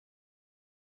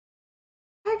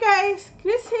guys,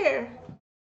 Chris here.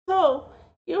 So,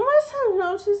 you must have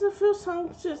noticed a few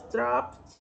songs just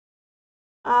dropped.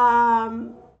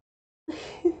 Um,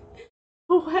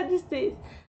 what is this?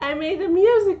 I made a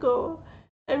musical.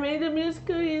 I made a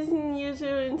musical using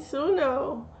Yuzu and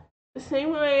Suno. The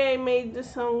same way I made the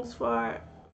songs for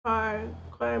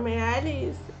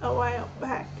Alice a while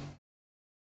back.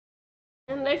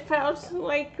 And I felt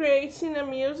like creating a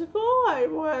musical. I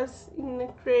was in a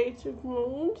creative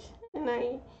mood and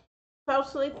I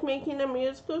felt like making a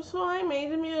musical, so I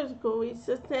made a musical. It's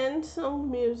a 10-song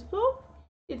musical.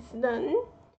 It's done.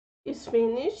 It's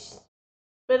finished.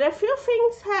 But a few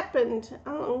things happened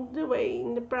along the way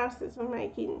in the process of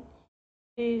making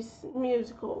this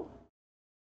musical.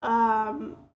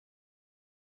 Um,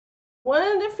 One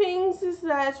of the things is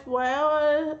that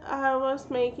while I was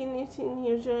making it in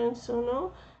Yuzu and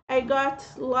Suno, I got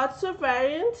lots of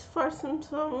variants for some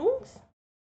songs.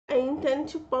 I intend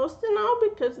to post them now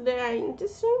because they are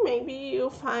interesting. Maybe you'll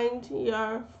find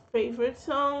your favorite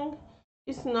song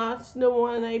is not the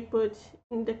one I put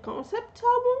in the concept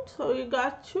album, so you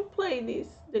got two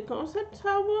playlists. The concept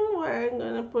album where I'm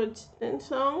gonna put 10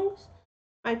 songs,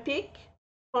 my pick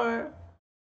for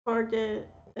the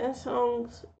 10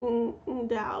 songs in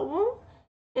the album,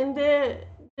 and the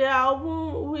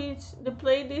album with the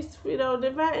playlist with all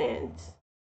the variants.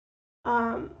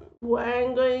 Where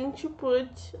I'm going to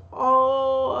put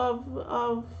all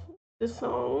of the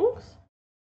songs.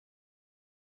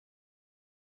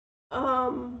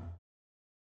 Um,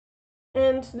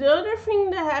 and the other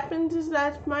thing that happened is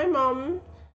that my mom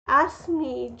asked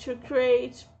me to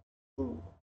create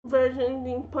versions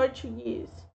in Portuguese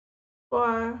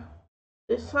for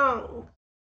the song.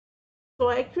 So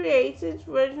I created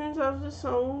versions of the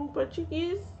song in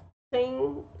Portuguese,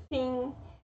 same thing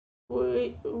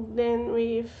with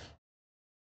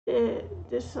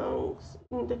the songs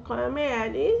in the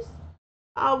Corameares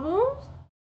albums.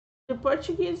 The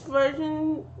Portuguese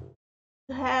version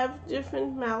have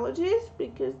different melodies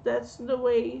because that's the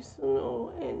way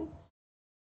Suno and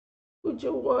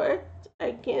Ujo worked.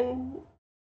 I can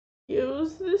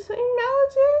use the same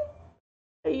melody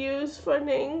I use for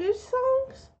the English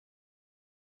songs.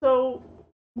 So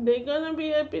they're gonna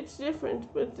be a bit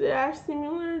different, but there are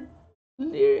similar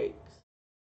lyrics.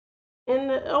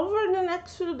 And over the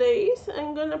next few days,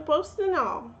 I'm gonna post them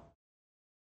all.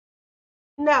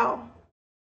 Now,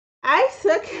 I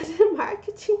suck at the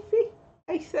marketing thing.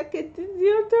 I suck at the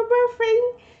YouTuber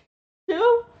thing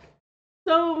too.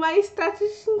 So my strategy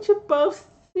to post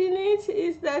in it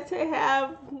is that I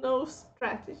have no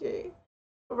strategy,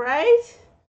 right?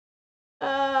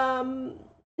 Um,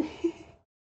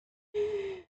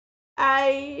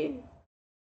 I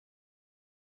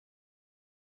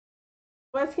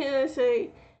what can I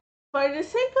say? For the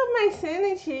sake of my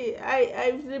sanity,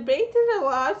 I've debated a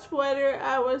lot whether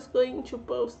I was going to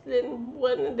post them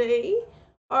one day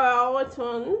or all at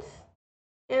once.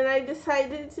 And I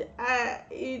decided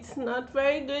it's not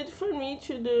very good for me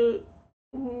to do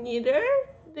neither.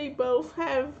 They both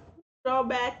have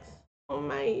drawbacks on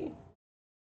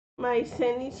my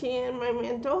sanity and my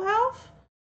mental health.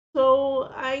 So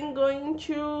I'm going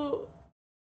to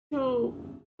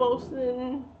post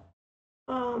them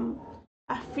um,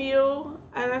 a few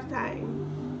at a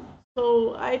time.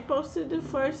 So I posted the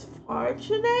first 4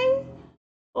 today.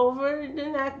 Over the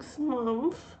next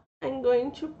month, I'm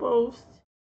going to post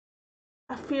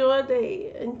a few a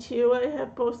day until I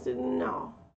have posted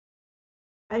now.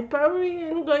 I probably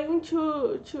am going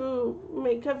to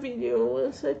make a video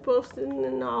once I posted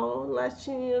now,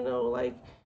 letting you know, like,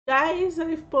 guys,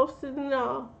 I've posted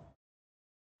now.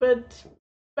 But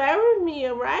bear with me,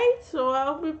 alright? So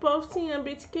I'll be posting a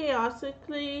bit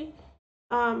chaotically,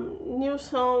 new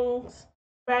songs,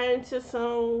 variants of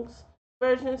songs,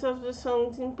 versions of the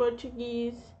songs in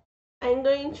Portuguese. I'm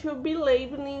going to be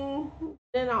labeling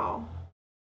them all.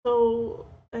 So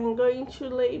I'm going to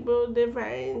label the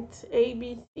variants A,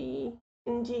 B, C,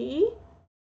 and D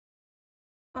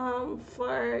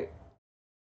for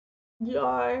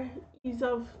your ease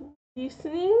of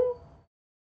listening.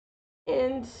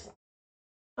 And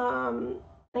I'm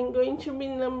going to be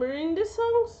numbering the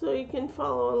songs so you can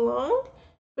follow along.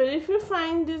 But if you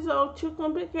find this all too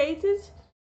complicated,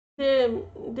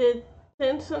 the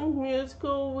 10-song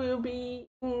musical will be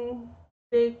in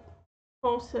the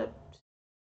concept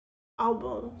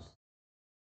albums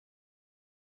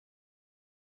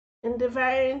and the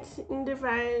variants in the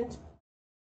variant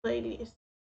playlist.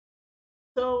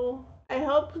 So I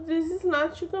hope this is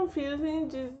not too confusing.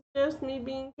 This is just me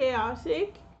being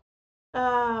chaotic.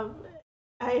 Um,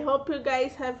 I hope you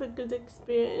guys have a good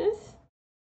experience.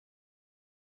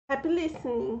 Happy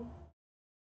listening.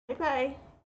 Bye bye.